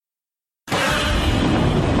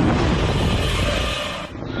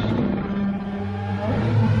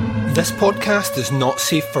This podcast is not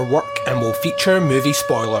safe for work and will feature movie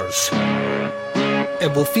spoilers.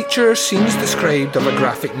 It will feature scenes described of a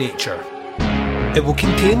graphic nature. It will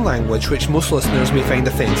contain language which most listeners may find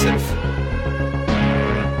offensive.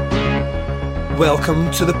 Welcome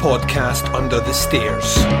to the podcast Under the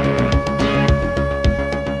Stairs.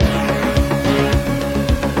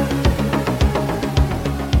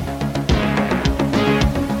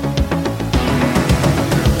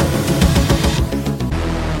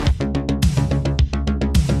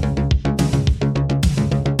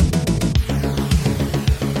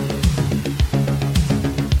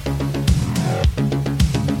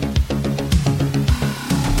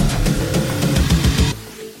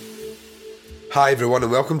 Hi everyone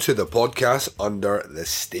and welcome to the podcast Under the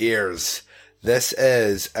Stairs. This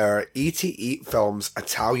is our 88 Films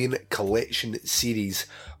Italian Collection series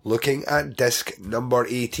looking at disc number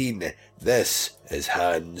 18. This is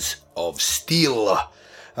Hands of Steel.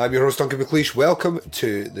 I'm your host Duncan McLeish. Welcome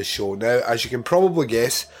to the show. Now, as you can probably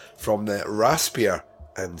guess from the raspier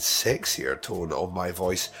and sexier tone of my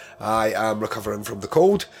voice, I am recovering from the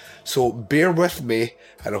cold, so bear with me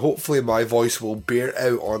and hopefully my voice will bear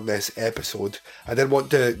out on this episode. I did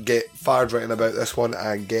want to get fired written about this one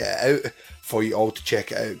and get it out for you all to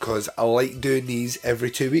check it out, because I like doing these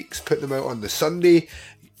every 2 weeks, putting them out on the Sunday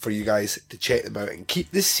for you guys to check them out and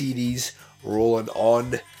keep the series rolling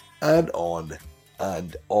on and on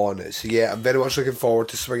and on. So yeah, I'm very much looking forward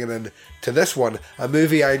to swinging in to this one, a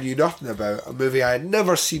movie I knew nothing about, a movie I had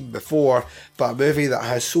never seen before, but a movie that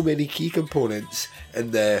has so many key components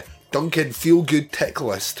in the Duncan feel-good tick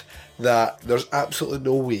list that there's absolutely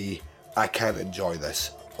no way I can't enjoy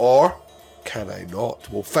this. Or can I not?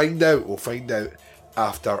 We'll find out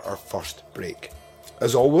after our first break.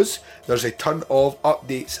 As always, there's a ton of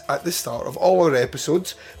updates at the start of all our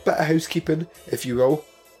episodes, bit of housekeeping if you will.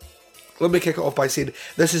 Let me kick it off by saying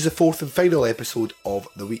this is the fourth and final episode of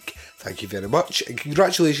the week. Thank you very much and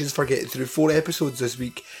congratulations for getting through 4 episodes this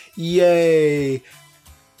week. Yay!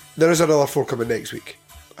 There is another 4 coming next week.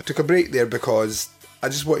 I took a break there because I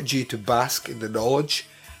just wanted you to bask in the knowledge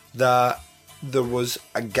that there was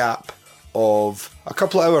a gap of a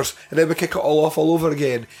couple of hours and then we kick it all off all over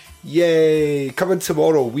again. Yay! Coming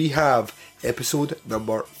tomorrow we have episode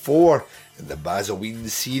number 4 in the Baz Halloween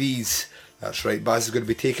series. That's right, Baz is going to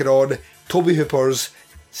be taking on Tobe Hooper's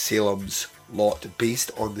Salem's Lot, based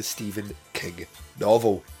on the Stephen King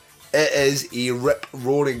novel. It is a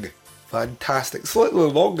rip-roaring, fantastic, slightly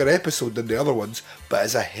longer episode than the other ones, but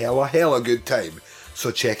it's a hella good time. So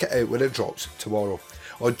check it out when it drops tomorrow.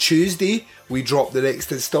 On Tuesday, we drop the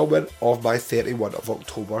next instalment of my 31 of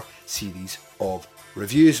October series of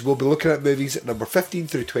reviews. We'll be looking at movies at number 15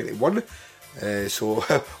 through 21. So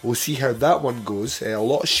we'll see how that one goes. A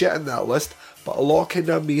lot of shit in that list, but a lot of kind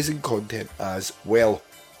of amazing content as well.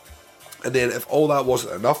 And then if all that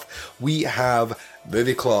wasn't enough, we have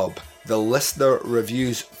Movie Club, the listener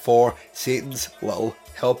reviews for Satan's Little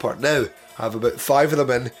Helper. Now, I have about 5 of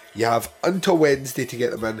them in. You have until Wednesday to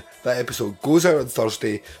get them in. That episode goes out on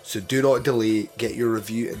Thursday, so do not delay. Get your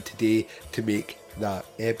review in today to make that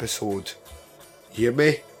episode. Hear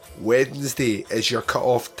me? Wednesday is your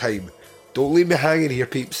cut-off time. Don't leave me hanging here,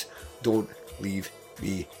 peeps. Don't leave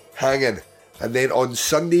me hanging. And then on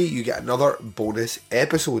Sunday, you get another bonus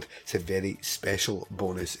episode. It's a very special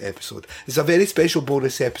bonus episode. It's a very special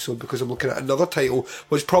bonus episode because I'm looking at another title,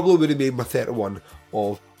 which probably would have made my 31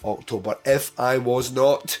 of October if I was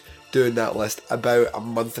not doing that list about a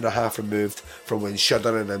month and a half removed from when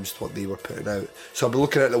Shudder announced what they were putting out. So I'll be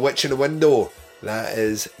looking at The Witch in the Window. That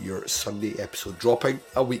is your Sunday episode, dropping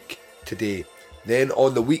a week today. Then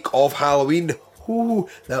on the week of Halloween,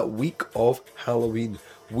 that week of Halloween,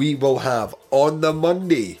 we will have on the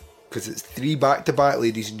Monday, because it's 3 back-to-back,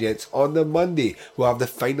 ladies and gents, on the Monday, we'll have the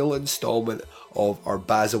final instalment of our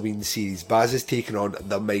Baz Halloween series. Baz is taking on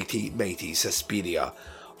the mighty Suspiria.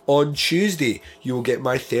 On Tuesday, you will get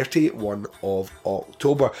my 31 of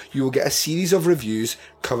October. You will get a series of reviews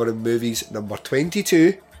covering movies number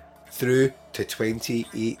 22 through to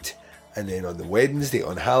 28. And then on the Wednesday,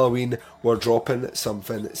 on Halloween, we're dropping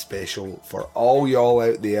something special for all y'all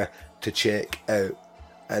out there to check out.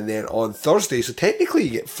 And then on Thursday, so technically you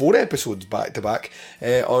get 4 episodes back to back.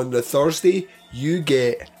 On the Thursday, you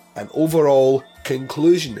get an overall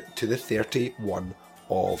conclusion to the 31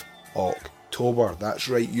 of October. That's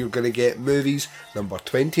right, you're going to get movies number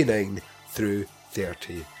 29 through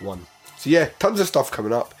 31. So yeah, tons of stuff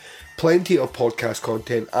coming up. Plenty of podcast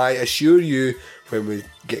content. I assure you, when we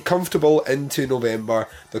get comfortable into November,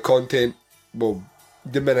 the content will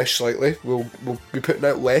diminish slightly. We'll be putting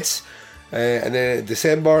out less. And then in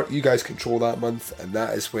December, you guys control that month, and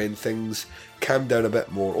that is when things calm down a bit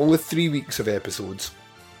more. Only 3 weeks of episodes,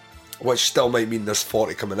 which still might mean there's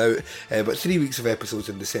 40 coming out, but 3 weeks of episodes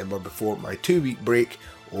in December before my 2-week break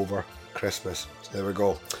over Christmas. So there we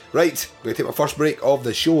go. Right, I'm going to take my first break of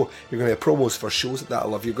the show. You're going to have promos for shows that I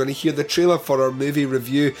love. You're going to hear the trailer for our movie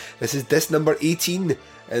review. This is disc number 18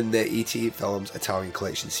 in the 88 Films Italian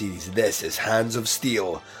Collection series. This is Hands of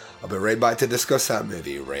Steel. I'll be right back to discuss that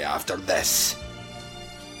movie right after this.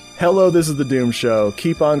 Hello, this is The Doom Show.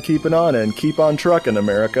 Keep on keeping on and keep on trucking,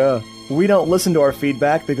 America. We don't listen to our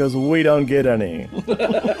feedback because we don't get any.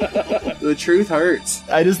 The truth hurts.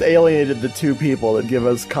 I just alienated the 2 people that give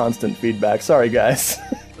us constant feedback. Sorry, guys.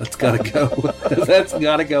 That's gotta go. That's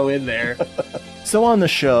gotta go in there. So on the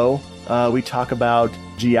show, we talk about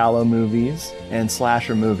giallo movies and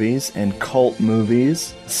slasher movies and cult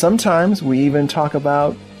movies. Sometimes we even talk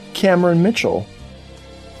about Cameron Mitchell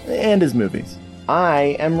and his movies.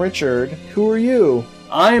 I am Richard. Who are you?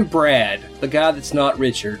 I'm Brad, the guy that's not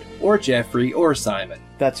Richard, or Jeffrey, or Simon.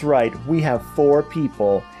 That's right, we have 4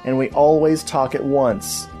 people, and we always talk at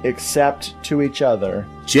once, except to each other.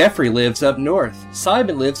 Jeffrey lives up north.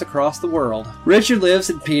 Simon lives across the world. Richard lives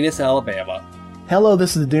in Penis, Alabama. Hello,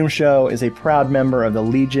 This is The Doom Show is a proud member of the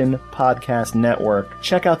Legion Podcast Network.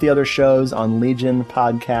 Check out the other shows on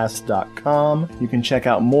legionpodcast.com. You can check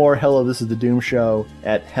out more Hello, This is The Doom Show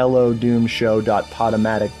at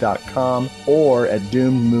hellodoomshow.podomatic.com or at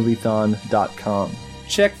doomedmoviethon.com.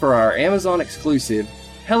 Check for our Amazon exclusive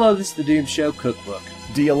Hello, This is The Doom Show cookbook.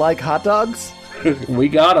 Do you like hot dogs? We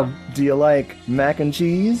got them. Do you like mac and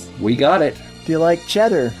cheese? We got it. Do you like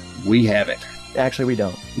cheddar? We have it. Actually, we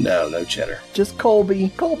don't. No cheddar. Just Colby.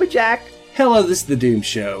 Colby Jack. Hello, this is The Doom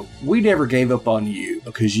Show. We never gave up on you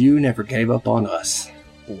because you never gave up on us.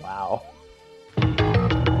 Wow.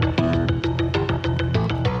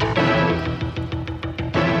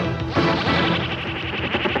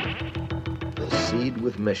 Proceed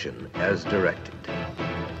with mission as directed.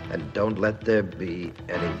 And don't let there be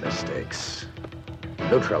any mistakes.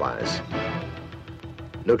 Neutralize.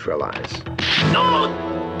 Neutralize. No!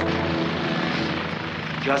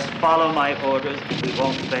 Just follow my orders. We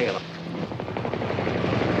won't fail.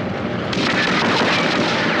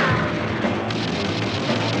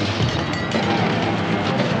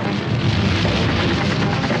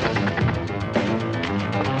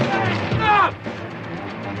 Stop!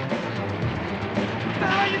 What the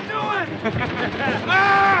hell are you doing?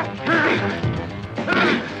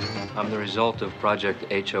 I'm the result of Project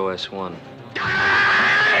HOS-1.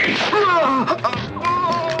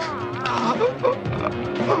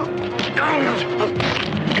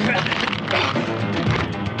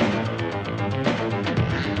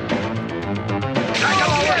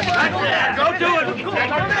 Go do it!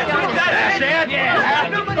 That's it! Yeah!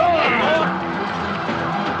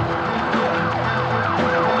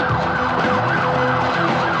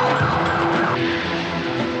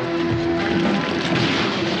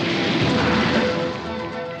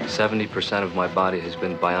 70% of my body has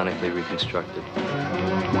been bionically reconstructed.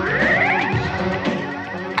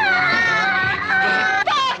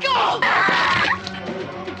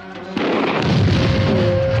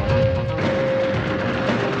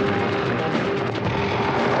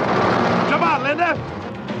 Come on, Linda!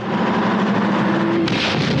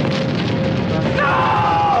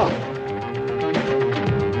 No!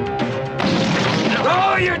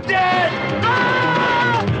 Oh, you're dead!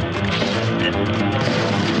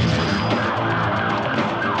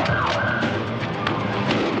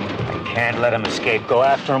 Can't let him escape. Go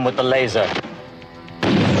after him with the laser.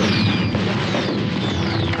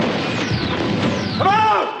 Come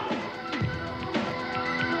on!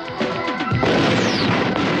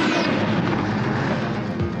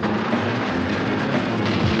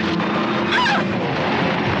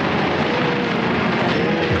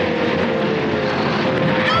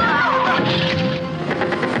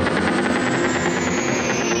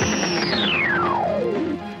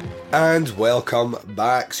 And welcome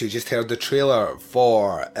back. So you just heard the trailer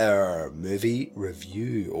for our movie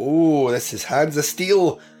review. Oh, this is Hands of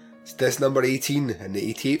Steel. It's disc number 18 in the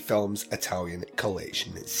 88 Films Italian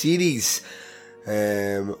Collection series.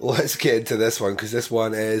 Let's get into this one because this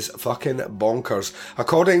one is fucking bonkers.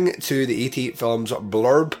 According to the 88 Films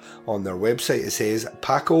blurb on their website, it says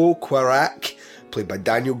Paco Cuarac, played by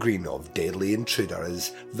Daniel Green of Deadly Intruder,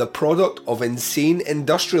 is the product of insane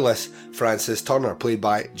industrialist Francis Turner, played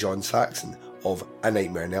by John Saxon of A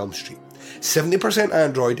Nightmare on Elm Street. 70%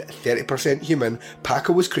 android, 30% human,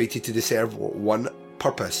 Paco was created to serve one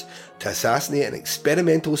purpose: to assassinate an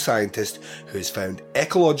experimental scientist who has found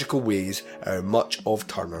ecological ways out of much of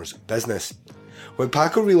Turner's business. When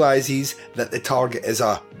Paco realises that the target is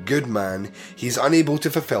a good man, he is unable to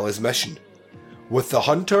fulfill his mission. With the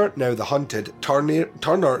hunter now the hunted,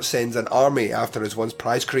 Turner sends an army after his once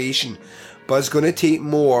prized creation, but it's going to take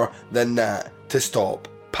more than that to stop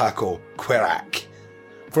Paco Quirak.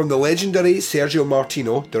 From the legendary Sergio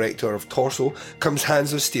Martino, director of Torso, comes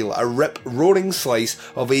Hands of Steel, a rip-roaring slice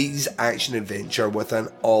of 80s action-adventure with an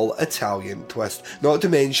all-Italian twist, not to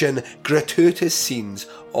mention gratuitous scenes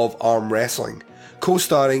of arm wrestling.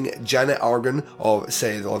 Co-starring Janet Argan of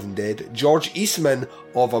City of the Living Dead, George Eastman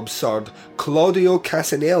of Absurd, Claudio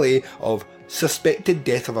Casanelli of Suspected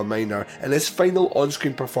Death of a Minor, in his final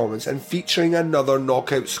on-screen performance, and featuring another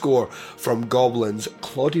knockout score from Goblin's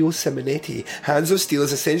Claudio Simonetti. Hands of Steel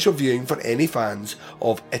is essential viewing for any fans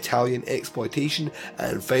of Italian exploitation,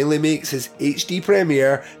 and finally makes his HD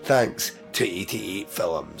premiere thanks to 88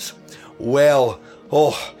 Films. Well,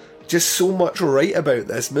 just so much right about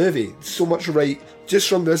this movie. So much right just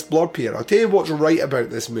from this blurb here. I'll tell you what's right about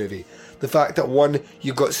this movie. The fact that, one,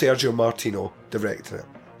 you've got Sergio Martino directing it.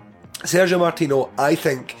 Sergio Martino, I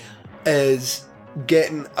think, is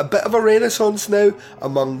getting a bit of a renaissance now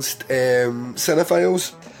amongst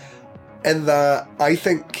cinephiles, in that I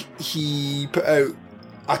think he put out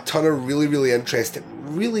a ton of really, really interesting,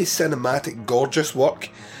 really cinematic, gorgeous work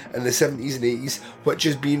in the 70s and 80s, which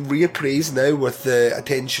is being reappraised now with the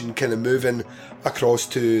attention kind of moving across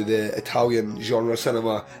to the Italian genre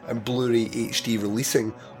cinema and Blu-ray HD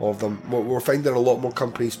releasing of them. We're finding a lot more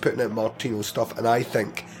companies putting out Martino stuff, and I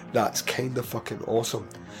think that's kind of fucking awesome.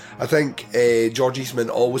 I think George Eastman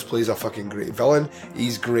always plays a fucking great villain.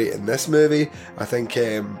 He's great in this movie. I think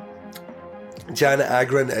Janet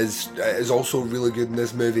Agron is also really good in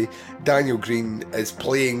this movie. Daniel Green is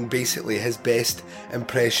playing basically his best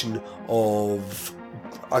impression of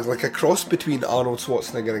like a cross between Arnold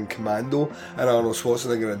Schwarzenegger in Commando and Arnold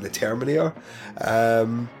Schwarzenegger in The Terminator.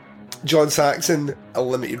 John Saxon, a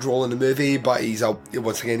limited role in the movie, but he's a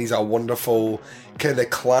wonderful kind of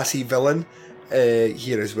classy villain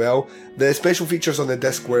here as well. The special features on the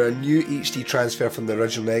disc were a new HD transfer from the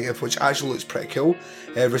original negative, which actually looks pretty cool.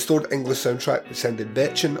 Restored English soundtrack with sounded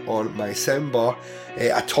Betchin on my soundbar.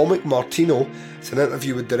 Atomic Martino, it's an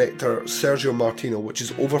interview with director Sergio Martino, which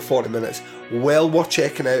is over 40 minutes. Well worth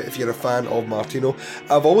checking out if you're a fan of Martino.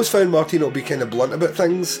 I've always found Martino to be kind of blunt about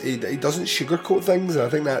things. He doesn't sugarcoat things, and I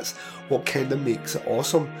think that's what kind of makes it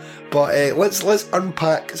awesome. But let's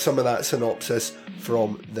unpack some of that synopsis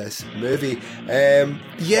from this movie.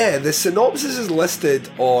 The synopsis is listed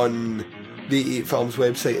on the 88 Films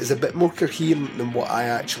website is a bit more coherent than what I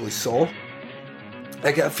actually saw.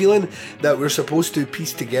 I get a feeling that we're supposed to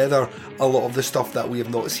piece together a lot of the stuff that we have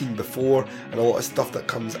not seen before and a lot of stuff that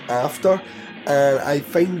comes after, and I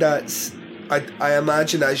find I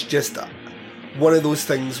imagine that's just one of those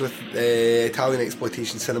things with Italian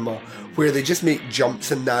exploitation cinema where they just make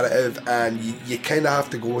jumps in narrative, and you kind of have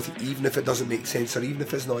to go with it even if it doesn't make sense or even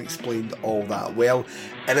if it's not explained all that well,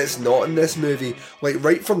 and it's not in this movie. Like,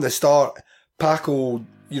 right from the start, Paco,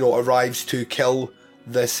 arrives to kill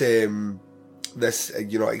this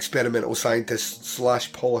experimental scientist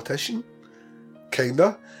 / politician,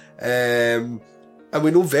 kinda, and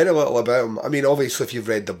we know very little about him. I mean, obviously if you've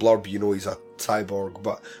read the blurb, you know he's a cyborg,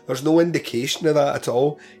 but there's no indication of that at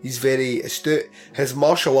all. He's very astute. His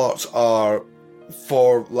martial arts are,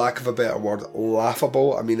 for lack of a better word,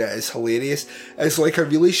 laughable. I mean, it is hilarious. It's like a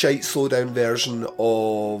really shite slow down version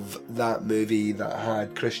of that movie that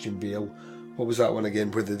had Christian Bale. What was that one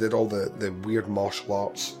again, where they did all the weird martial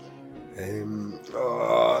arts?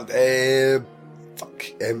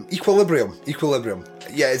 Equilibrium.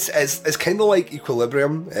 Yeah, it's kind of like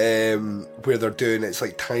Equilibrium, where they're doing, it's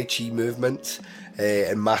like Tai Chi movements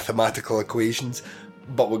and mathematical equations,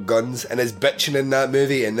 but with guns. And it's bitching in that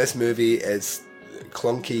movie. In this movie, it's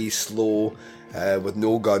clunky, slow, with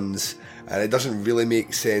no guns, and it doesn't really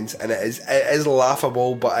make sense. And it is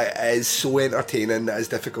laughable, but it is so entertaining that it's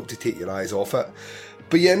difficult to take your eyes off it.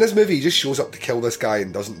 But yeah, in this movie, he just shows up to kill this guy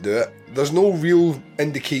and doesn't do it. There's no real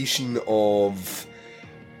indication of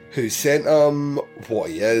who sent him, what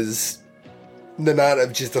he is. The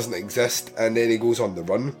narrative just doesn't exist, and then he goes on the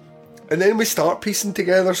run. And then we start piecing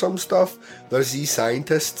together some stuff. There's these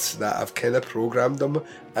scientists that have kind of programmed him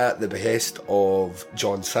at the behest of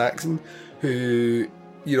John Saxon, who,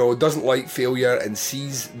 doesn't like failure and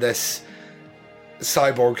sees this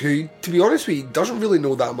cyborg who, to be honest with you, doesn't really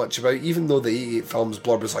know that much about, even though the 88 Films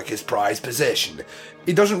blurb is like his prized possession.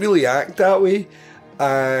 He doesn't really act that way,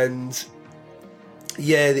 and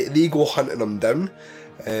yeah, they go hunting him down,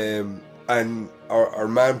 and our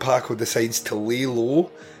man Paco decides to lay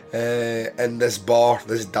low in this bar,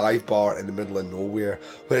 this dive bar in the middle of nowhere,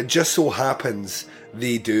 where it just so happens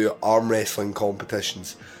they do arm wrestling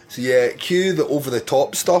competitions. So yeah, cue the over the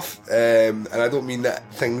top stuff, and I don't mean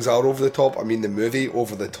that things are over the top, I mean the movie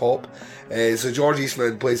over the top. So George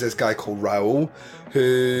Eastman plays this guy called Raoul,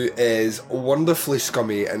 who is wonderfully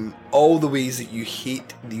scummy in all the ways that you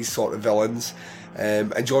hate these sort of villains.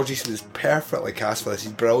 And George Eastman is perfectly cast for this.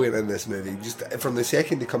 He's brilliant in this movie. Just from the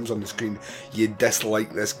second he comes on the screen, you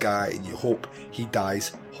dislike this guy and you hope he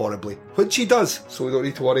dies horribly, which he does, so we don't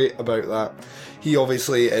need to worry about that. He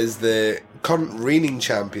obviously is the current reigning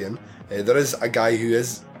champion. There is a guy who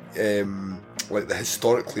is like the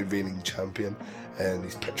historically reigning champion, and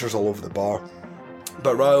these pictures all over the bar.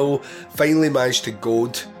 But Raoul finally managed to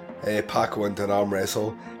goad Paco into an arm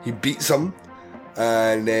wrestle. He beats him,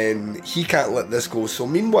 and then he can't let this go. So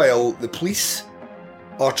meanwhile, the police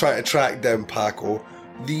are trying to track down Paco.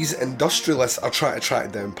 These industrialists are trying to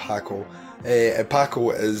track down Paco. And Paco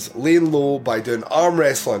is laying low by doing arm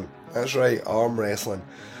wrestling. That's right, arm wrestling.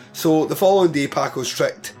 So the following day, Paco's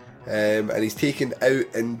tricked, and he's taken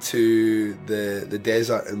out into the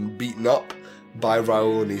desert and beaten up by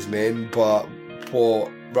Raoul and his men. But what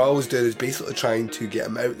Raoul's doing is basically trying to get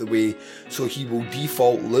him out of the way so he will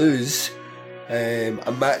default lose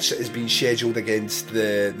a match that has been scheduled against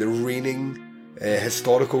the reigning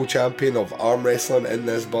historical champion of arm wrestling in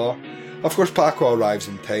this bar. Of course, Paco arrives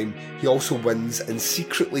in time. He also wins and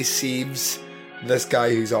secretly saves this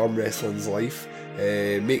guy who's arm wrestling's life,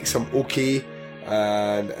 makes him okay,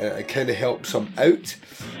 and it kind of helps him out.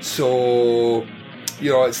 So,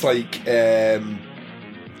 you know, it's like you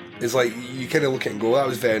kind of look at it and go, that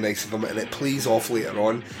was very nice of him, and it plays off later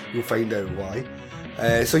on. You'll find out why.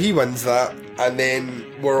 So he wins that, and then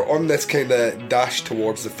we're on this kind of dash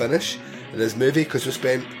towards the finish of this movie, because we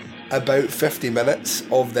spent about 50 minutes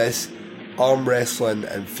of this arm wrestling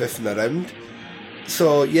and fifthing around.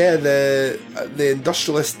 So yeah, the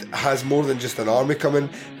industrialist has more than just an army coming.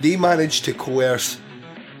 They manage to coerce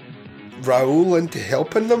Raoul into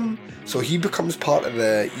helping them, so he becomes part of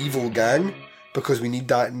the evil gang, because we need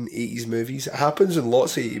that in 80s movies. It happens in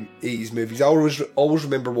lots of 80s movies. I always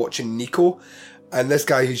remember watching Nico, and this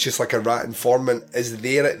guy who's just like a rat informant is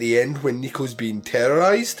there at the end when Nico's being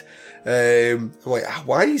terrorised. I'm like,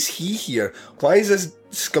 why is he here? Why is this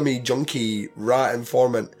scummy junkie rat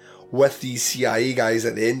informant with these CIA guys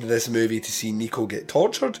at the end of this movie to see Nico get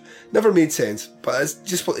tortured? Never made sense, but that's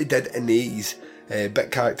just what they did in the 80s.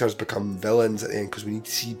 Bit characters become villains at the end because we need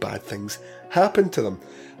to see bad things happen to them.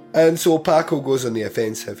 And so Paco goes on the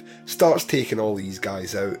offensive, starts taking all these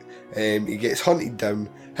guys out. He gets hunted down,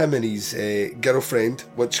 him and his girlfriend,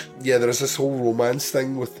 which, yeah, there's this whole romance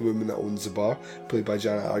thing with the woman that owns the bar, played by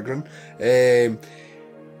Janet Agron.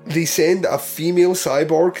 They send a female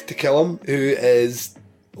cyborg to kill him, who is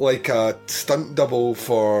like a stunt double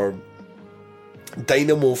for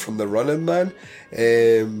Dynamo from the Running Man.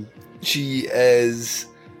 She is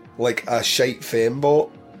like a shite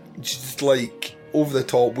fembot, just like over the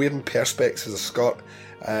top, wearing perspex as a skirt,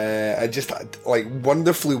 and just like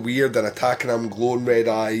wonderfully weird, and attacking him, glowing red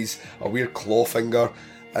eyes, a weird claw finger,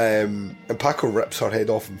 and Paco rips her head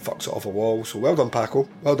off and fucks it off a wall. So well done, Paco,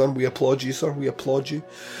 well done, we applaud you, sir, we applaud you.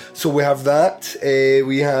 So we have that,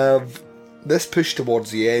 we have this push towards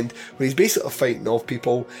the end where he's basically fighting off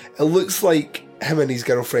people. It looks like him and his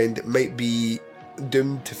girlfriend might be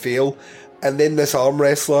doomed to fail, and then this arm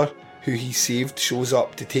wrestler who he saved shows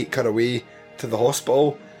up to take her away to the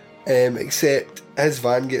hospital, except his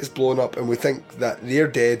van gets blown up and we think that they're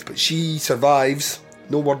dead, but she survives.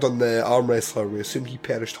 No word on the arm wrestler, we assume he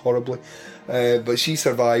perished horribly, but she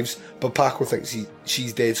survives, but Paco thinks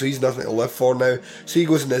she's dead, so he's nothing to live for now. So he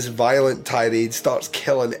goes in this violent tirade, starts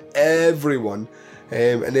killing everyone,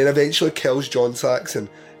 and then eventually kills John Saxon,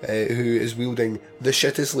 who is wielding the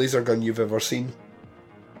shittest laser gun you've ever seen.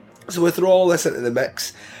 So we throw all this into the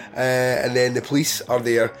mix, and then the police are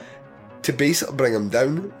there to basically bring him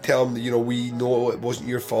down, tell him, you know, we know it wasn't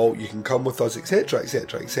your fault, you can come with us, etc,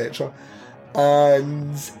 etc, etc.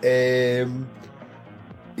 And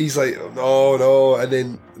he's like, no, and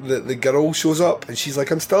then the girl shows up and she's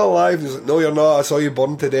like, I'm still alive, and he's like, no you're not, I saw you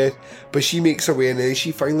burn to death. But she makes her way, and then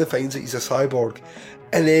she finally finds that he's a cyborg.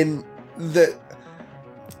 And then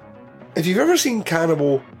if you've ever seen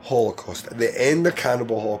Cannibal Holocaust, at the end of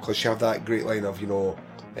Cannibal Holocaust you have that great line of, who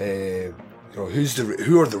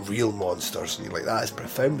are the real monsters, and you're like, that is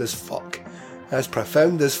profound as fuck. That's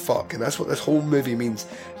profound as fuck, and that's what this whole movie means.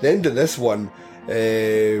 The end of this one,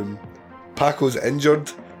 Paco's injured,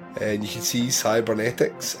 and you can see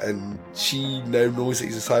cybernetics, and she now knows that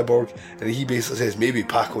he's a cyborg, and he basically says maybe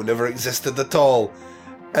Paco never existed at all.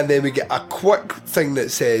 And then we get a quick thing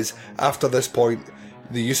that says, after this point,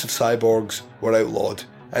 the use of cyborgs were outlawed.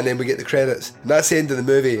 And then we get the credits. And that's the end of the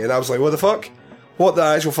movie. And I was like, what the fuck? What the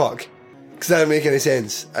actual fuck? Because that didn't make any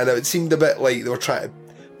sense. And it seemed a bit like they were trying to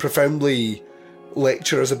profoundly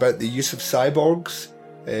lecture us about the use of cyborgs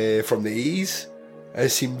from the 80s. It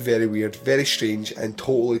seemed very weird, very strange, and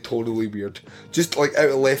totally weird. Just like out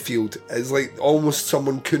of left field. It's like almost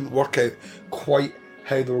someone couldn't work out quite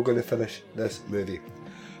how they were going to finish this movie.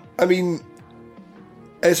 I mean,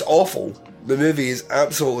 it's awful. The movie is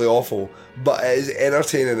absolutely awful, but it is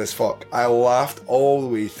entertaining as fuck. I laughed all the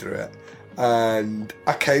way through it, and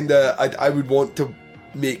I would want to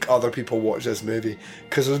make other people watch this movie,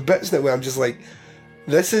 because there's bits in it where I'm just like,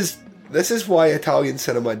 this is why Italian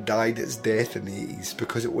cinema died its death in the 80s,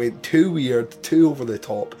 because it went too weird, too over the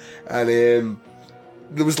top, and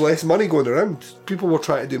there was less money going around. People were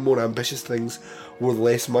trying to do more ambitious things with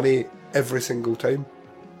less money every single time.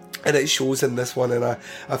 And it shows in this one, and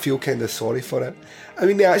I feel kind of sorry for it. I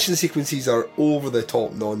mean, the action sequences are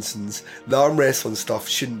over-the-top nonsense. The arm wrestling stuff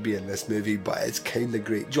shouldn't be in this movie, but it's kind of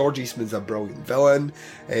great. George Eastman's a brilliant villain.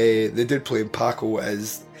 The dude playing Paco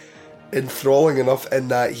is enthralling enough in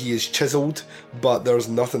that he is chiselled, but there's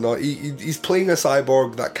nothing on. He's playing a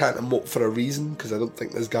cyborg that can't emote for a reason, because I don't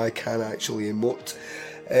think this guy can actually emote.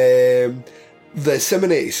 The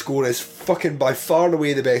Simonetti score is fucking by far and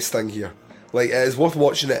away the best thing here. Like, it is worth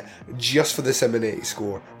watching it just for the Simonetti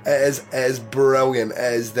score. It is brilliant.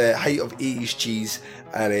 It is the height of 80s cheese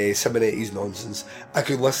and Simonetti's nonsense. I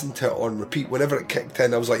could listen to it on repeat. Whenever it kicked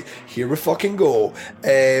in, I was like, here we fucking go.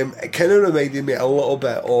 It kind of reminded me a little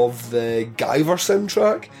bit of the Guyver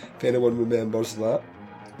soundtrack, if anyone remembers that.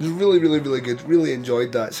 It was really good. Really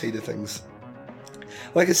enjoyed that side of things.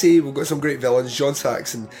 Like I say, we've got some great villains. John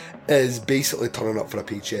Saxon is basically turning up for a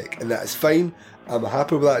paycheck, and that is fine. I'm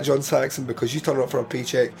happy with that, John Saxon, because you turn up for a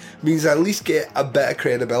paycheck means I at least get a bit of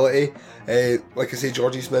credibility. Like I say,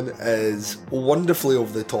 George Eastman is wonderfully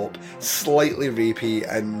over the top, slightly rapey,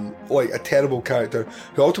 and like a terrible character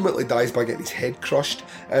who ultimately dies by getting his head crushed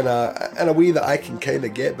in a way that I can kind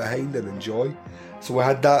of get behind and enjoy. So we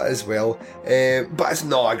had that as well, but it's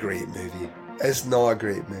not a great movie. It's not a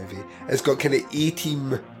great movie. It's got kind of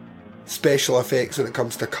A-team special effects when it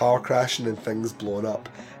comes to car crashing and things blowing up.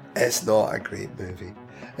 It's not a great movie.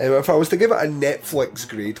 If I was to give it a Netflix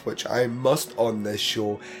grade, which I must on this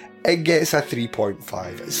show, it gets a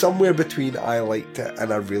 3.5. It's somewhere between I liked it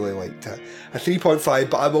and I really liked it. A 3.5,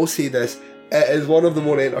 but I will say this, it is one of the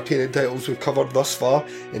more entertaining titles we've covered thus far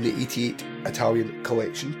in the 88 Italian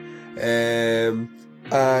collection.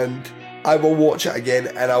 And I will watch it again,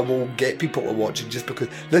 and I will get people to watch it just because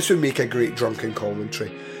this would make a great drunken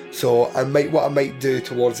commentary. So what I might do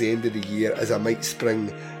towards the end of the year is I might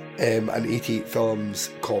spring an 88 Films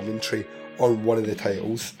commentary on one of the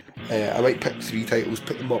titles. I might pick 3 titles,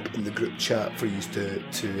 put them up in the group chat for you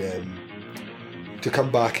to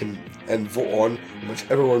come back and vote on. And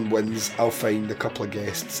whichever one wins, I'll find a couple of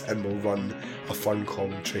guests and we'll run a fun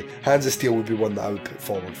commentary. Hands of Steel would be one that I would put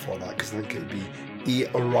forward for that, because I think it would be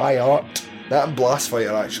a riot. That and Blast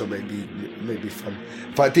Fighter actually might be fun.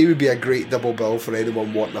 In fact, they would be a great double bill for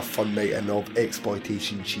anyone wanting a fun night in of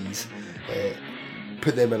exploitation cheese.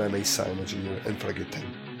 Put them in a nice sandwich and you're in for a good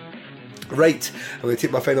time. Right, I'm going to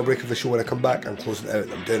take my final break of the show. When I come back, I'm closing it out,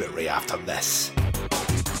 and I'm doing it right after this.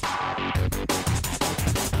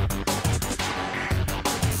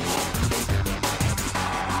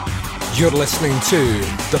 You're listening to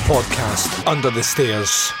the podcast Under the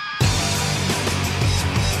Stairs.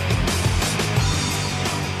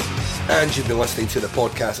 And you've been listening to the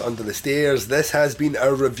podcast Under the Stairs. This has been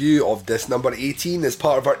our review of Disc number 18 as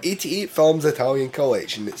part of our 88 Films Italian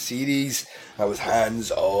Collection series. That was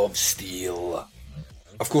Hands of Steel.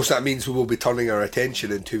 Of course, that means we will be turning our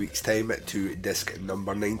attention in 2 weeks' time to disc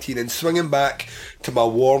number 19 and swinging back to my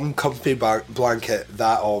warm, comfy blanket,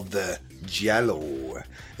 that of the Giallo.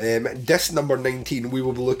 Disc number 19, we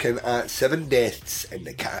will be looking at 7 Deaths in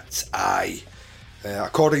the Cat's Eye.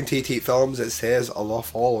 According to 88 Films, it says the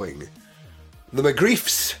following. The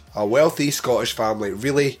McGriefs, a wealthy Scottish family,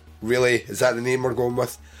 really, is that the name we're going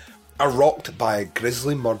with, are rocked by a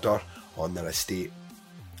grisly murder on their estate.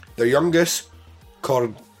 Their youngest,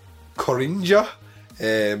 Corinja,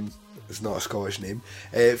 it's not a Scottish name,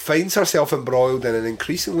 finds herself embroiled in an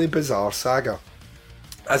increasingly bizarre saga.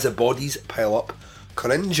 As the bodies pile up,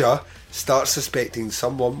 Corinja starts suspecting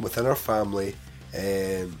someone within her family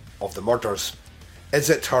of the murders. Is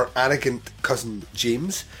it her arrogant cousin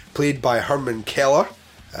James, played by Herman Keller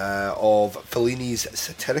of Fellini's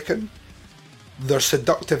Satyricon? Their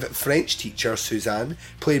seductive French teacher Suzanne,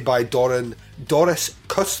 played by Doris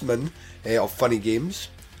Kussman of Funny Games?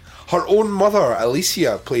 Her own mother,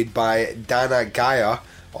 Alicia, played by Dana Gaia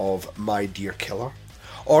of My Dear Killer?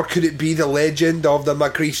 Or could it be the legend of the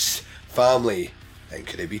McGrief's family? And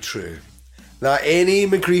could it be true that any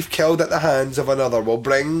McGrief killed at the hands of another will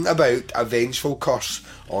bring about a vengeful curse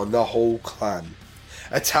on the whole clan?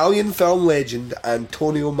 Italian film legend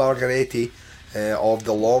Antonio Margheriti of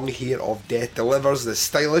The Long Hair of Death delivers the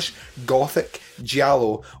stylish gothic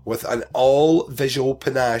giallo with an all-visual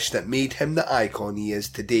panache that made him the icon he is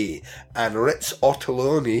today, and Ritz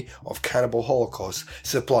Ortolani of Cannibal Holocaust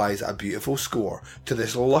supplies a beautiful score to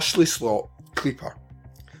this lushly slot creeper.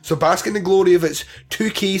 So bask in the glory of its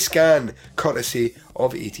 2K scan, courtesy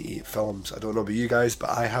of 88 Films. I don't know about you guys, but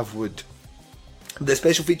I have wood. The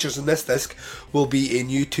special features in this disc will be a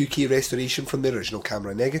new 2K restoration from the original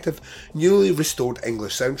camera negative, newly restored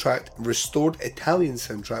English soundtrack, restored Italian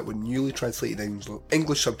soundtrack with newly translated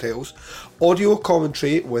English subtitles, audio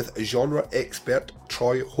commentary with genre expert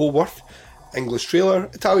Troy Howarth, English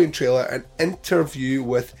trailer, Italian trailer, and interview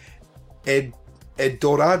with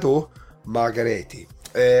Edoardo Margheriti.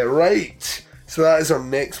 Right, so that is our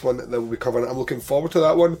next one that we'll be covering. I'm looking forward to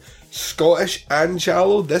that one. Scottish and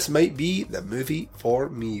giallo, this might be the movie for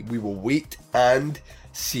me. We will wait and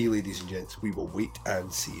see, ladies and gents. We will wait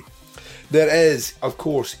and see. There is, of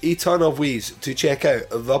course, a ton of ways to check out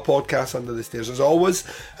the podcast Under the Stairs. As always,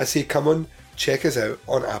 I say come on, check us out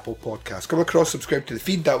on Apple Podcasts. Come across, subscribe to the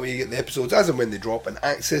feed, that way you get the episodes as and when they drop and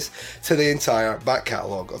access to the entire back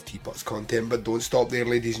catalogue of Teapot's content. But don't stop there,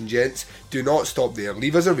 ladies and gents. Do not stop there.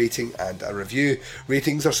 Leave us a rating and a review.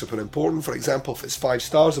 Ratings are super important. For example, if it's 5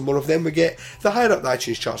 stars, the more of them we get, the higher up the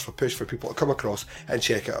iTunes charts for push for people to come across and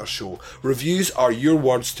check out our show. Reviews are your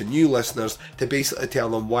words to new listeners to basically tell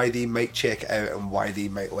them why they might check it out and why they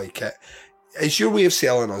might like it. It's your way of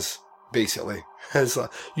selling us, basically. It's like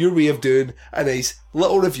your way of doing a nice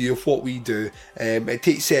little review of what we do. It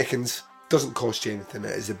takes seconds, doesn't cost you anything.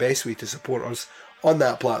 It is the best way to support us on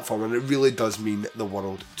that platform, and it really does mean the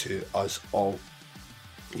world to us all.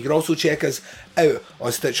 You can also check us out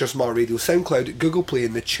on Stitcher Smart Radio, SoundCloud, Google Play,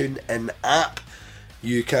 and the TuneIn app.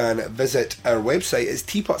 You can visit our website, it's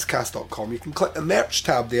teapotscast.com. You can click the merch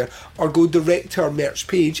tab there or go direct to our merch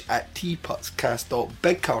page at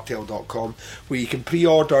teapotscast.bigcartel.com, where you can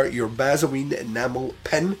pre-order your Bazoween enamel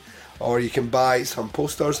pin, or you can buy some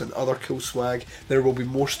posters and other cool swag. There will be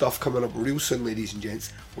more stuff coming up real soon, ladies and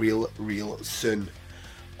gents, real soon.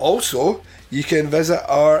 Also, you can visit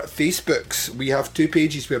our Facebooks. We have 2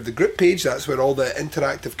 pages. We have the group page, that's where all the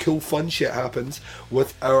interactive cool fun shit happens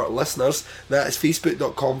with our listeners. That is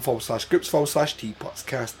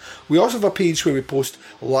facebook.com/groups/teapotscast. We also have a page where we post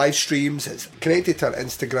live streams. It's connected to our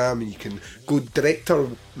Instagram, and you can go direct to our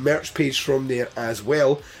merch page from there as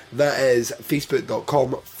well. That is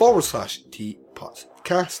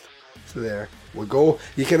facebook.com/teapotscast. So there we go.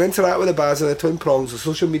 You can interact with the Baz and the Twin Prongs, the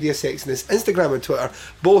social media sexiness, Instagram and Twitter.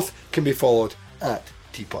 Both can be followed at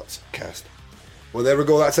Teapotscast. Well, there we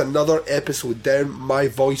go. That's another episode down. My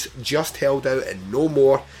voice just held out and no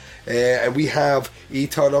more. And we have a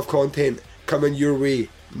ton of content coming your way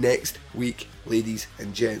next week, ladies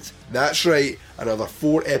and gents. That's right, another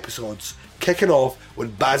 4 episodes. Kicking off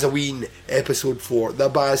with Bazoween episode 4. The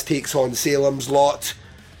Baz takes on Salem's Lot.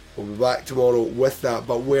 We'll be back tomorrow with that,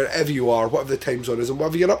 but wherever you are, whatever the time zone is, and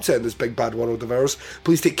whatever you're up to in this big bad world of ours,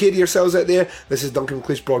 please take care of yourselves out there. This is Duncan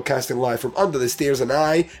McLeish broadcasting live from Under the Stairs, and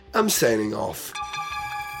I am signing off.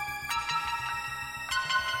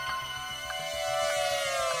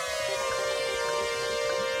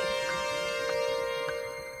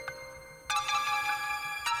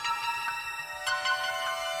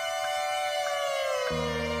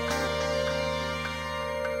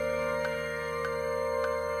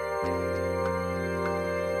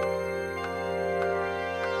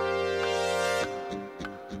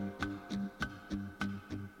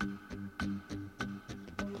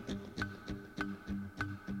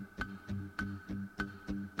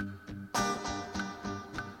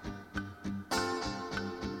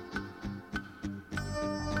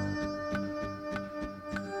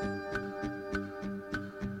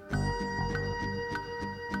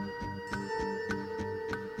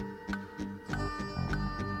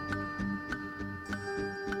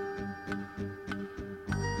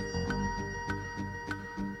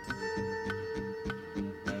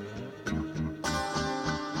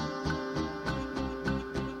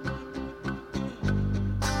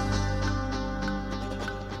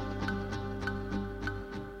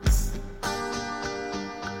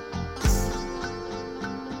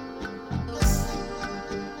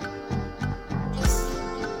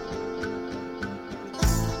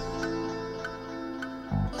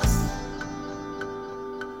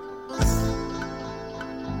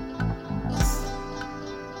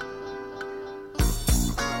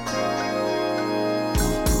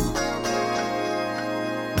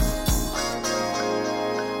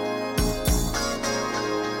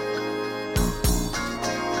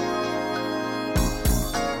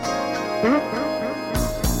 Mhm.